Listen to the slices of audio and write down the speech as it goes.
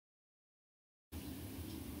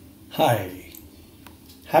Hi,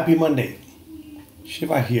 happy Monday.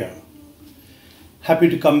 Shiva here. Happy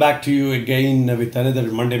to come back to you again with another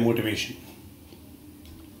Monday motivation.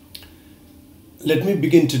 Let me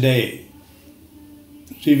begin today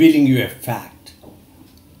revealing you a fact.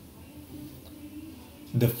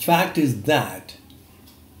 The fact is that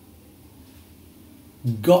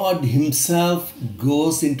God Himself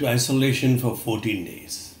goes into isolation for 14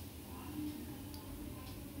 days.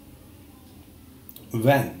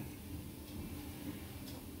 When?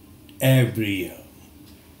 Every year.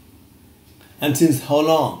 And since how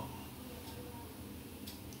long?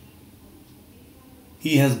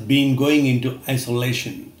 He has been going into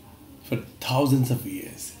isolation for thousands of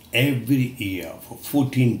years, every year for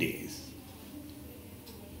 14 days.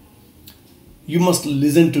 You must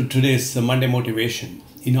listen to today's Monday motivation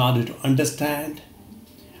in order to understand,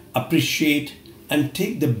 appreciate, and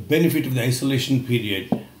take the benefit of the isolation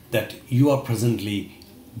period that you are presently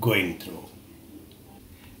going through.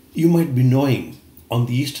 You might be knowing on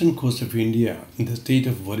the eastern coast of India, in the state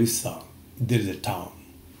of Orissa, there is a town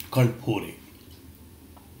called Puri.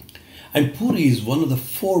 And Puri is one of the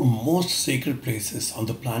four most sacred places on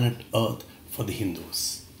the planet Earth for the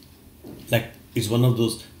Hindus. Like it's one of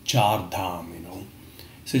those Char Dham.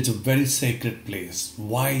 So it's a very sacred place.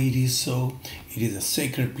 Why it is so? It is a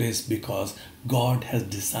sacred place because God has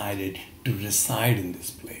decided to reside in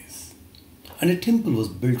this place. And a temple was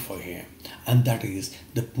built for him, and that is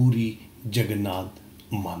the Puri Jagannath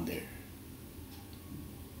Mandir.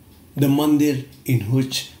 The mandir in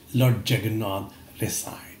which Lord Jagannath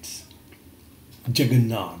resides.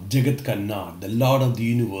 Jagannath, Jagat Ka Nath, the Lord of the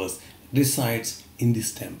universe, resides in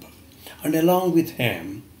this temple. And along with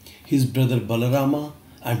him, his brother Balarama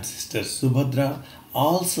and sister Subhadra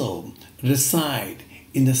also reside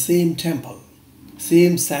in the same temple,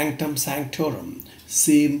 same sanctum sanctorum,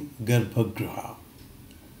 same Garbhagriha.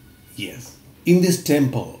 Yes, in this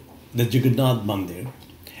temple, the Jagannath Mandir,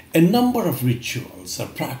 a number of rituals are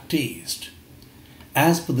practiced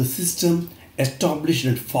as per the system established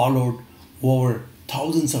and followed over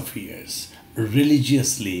thousands of years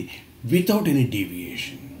religiously without any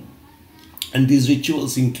deviation. And these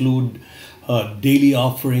rituals include daily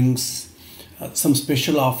offerings, some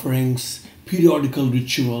special offerings, periodical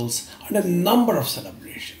rituals, and a number of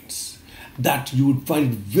celebrations that you would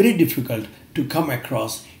find it very difficult to come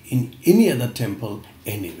across in any other temple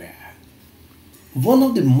anywhere. One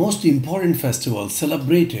of the most important festivals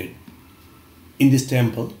celebrated in this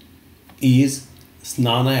temple is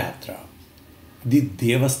Snana Yatra, the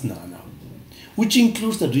Devasnana, which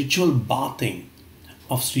includes the ritual bathing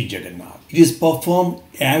of Sri Jagannath. It is performed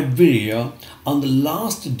every year on the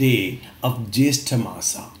last day of Jyeshtha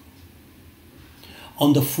Masa,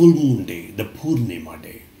 on the full moon day, the Purnima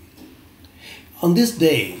day. On this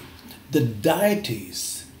day, the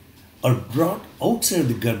deities are brought outside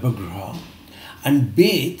the Garbhagriha and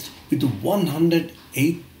bathed with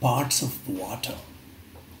 108 parts of water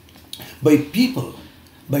by people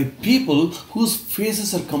whose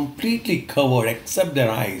faces are completely covered except their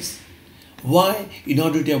eyes. Why? In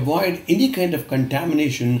order to avoid any kind of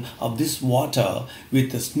contamination of this water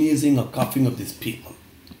with the sneezing or coughing of these people.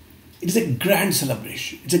 It is a grand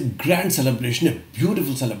celebration. It's a grand celebration, a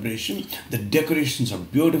beautiful celebration. The decorations are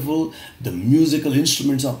beautiful. The musical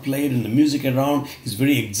instruments are played and the music around is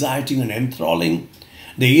very exciting and enthralling.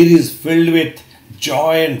 The area is filled with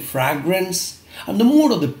joy and fragrance. And the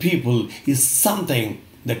mood of the people is something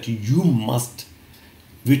that you must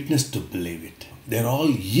witness to believe it. They're all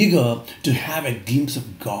eager to have a glimpse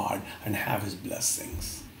of God and have His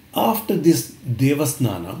blessings. After this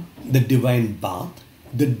Devasnana, the divine bath,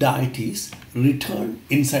 the deities return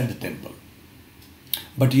inside the temple.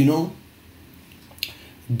 But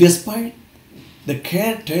despite the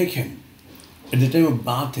care taken at the time of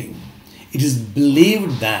bathing, it is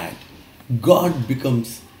believed that God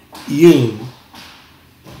becomes ill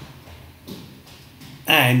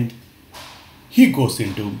and he goes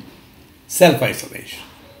into self-isolation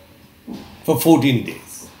for 14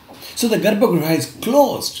 days. So the Garbhagriha is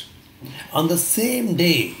closed on the same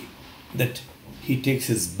day that he takes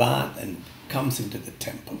his bath and comes into the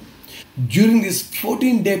temple. During this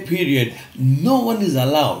 14-day period, no one is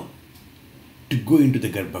allowed to go into the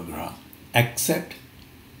Garbhagriha except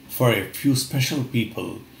for a few special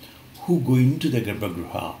people who go into the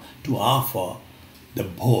Garbhagriha to offer the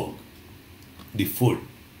bhog, the food,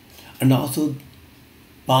 and also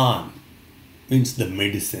pan, means the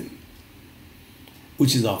medicine,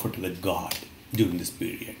 which is offered to the god during this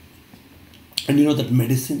period. And that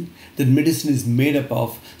medicine is made up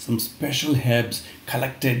of some special herbs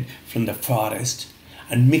collected from the forest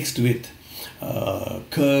and mixed with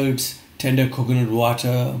curds, tender coconut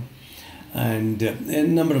water, and a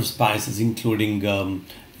number of spices, including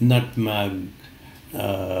nutmeg,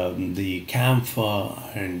 the camphor,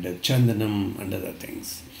 and chandanam, and other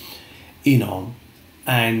things. You know,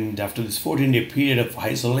 and after this 14-day period of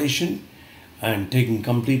isolation and taking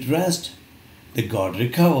complete rest, the god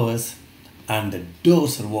recovers and the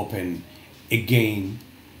doors are open again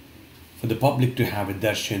for the public to have a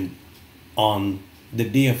darshan on the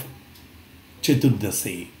day of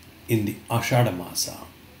Chaturdasi in the Ashadha Masa.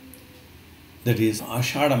 That is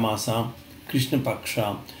Ashadha Masa, Krishna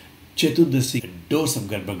Paksha, Chaturdasi. The doors of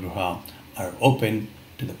Garbhagriha are open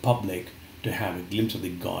to the public to have a glimpse of the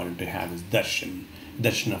God and to have his darshan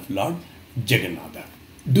of Lord Jagannatha.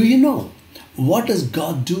 Do you know what does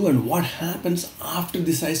God do and what happens after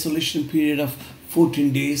this isolation period of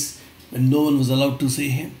 14 days when no one was allowed to see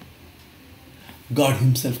him? God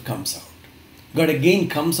himself comes out. God again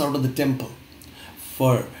comes out of the temple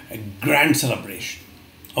for a grand celebration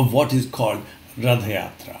of what is called Radha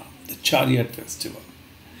Yatra, the chariot festival,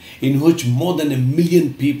 in which more than 1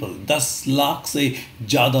 million people, 10 lakh se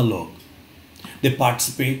jada log, they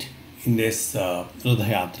participate in this Radha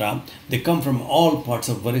Yatra. They come from all parts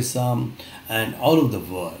of Varisa and all over the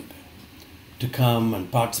world to come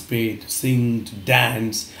and participate, to sing, to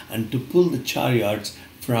dance, and to pull the chariots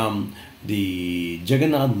from the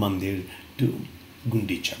Jagannath Mandir to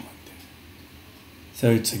Gundicha Mandir.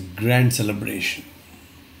 So it's a grand celebration.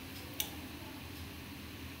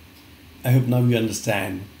 I hope now you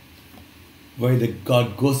understand why the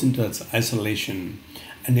God goes into isolation,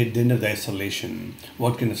 and at the end of the isolation,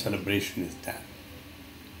 what kind of celebration is that?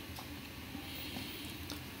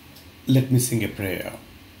 Let me sing a prayer.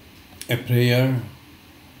 A prayer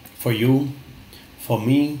for you, for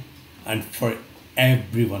me, and for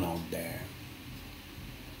everyone out there.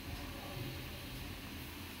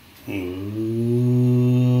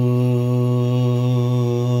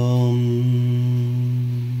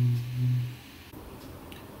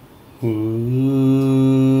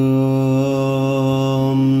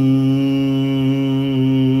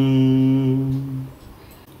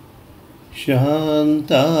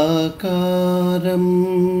 Shantakaram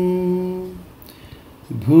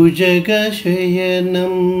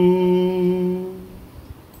Bhujagashayanam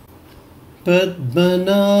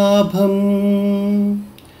Padmanabham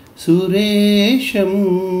Suresham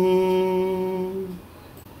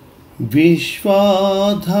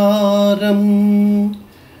Vishwadharam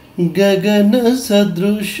Gagana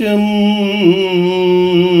Sadrusham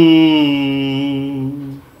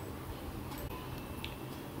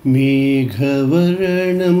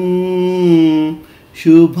Meghavarnam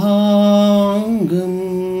Shubhangam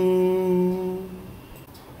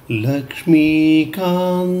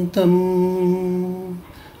Lakshmikantam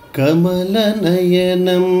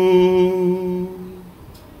Kamalanayanam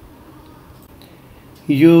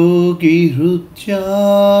Yogi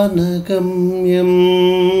Hrutyanagamyam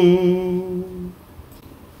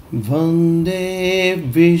Vande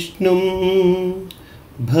Vishnum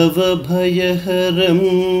Bhavabhayaharam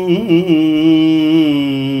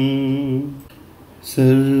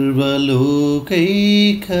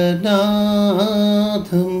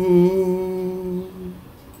Sarvalokaikanadham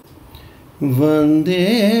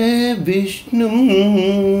Vande Vishnum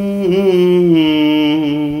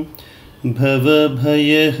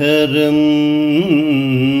Bhavabhayaharam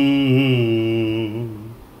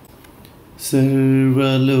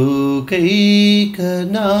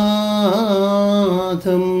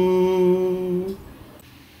Sarvalokaikanadham.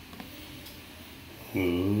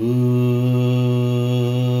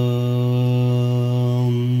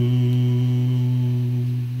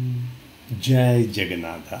 Jai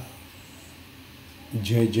Jagannatha.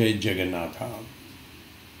 Jai Jai Jagannatha.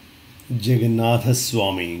 Jagannatha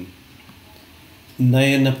Swami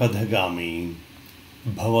Nayana Padhagami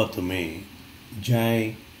Bhavatu me.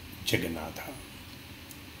 Jai Jagannatha.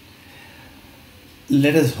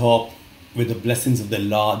 Let us hope with the blessings of the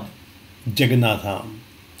Lord Jagannatha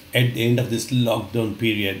at the end of this lockdown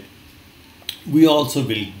period, we also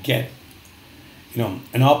will get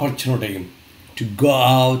an opportunity to go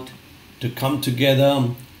out, to come together,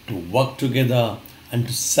 to work together, and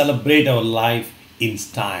to celebrate our life in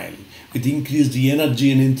style with increased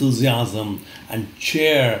energy and enthusiasm and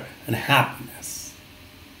cheer and happiness.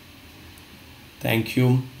 Thank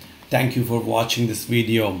you. Thank you for watching this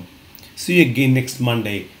video. See you again next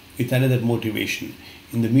Monday with another motivation.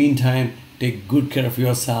 In the meantime, take good care of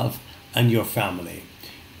yourself and your family.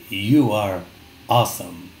 You are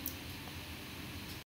awesome.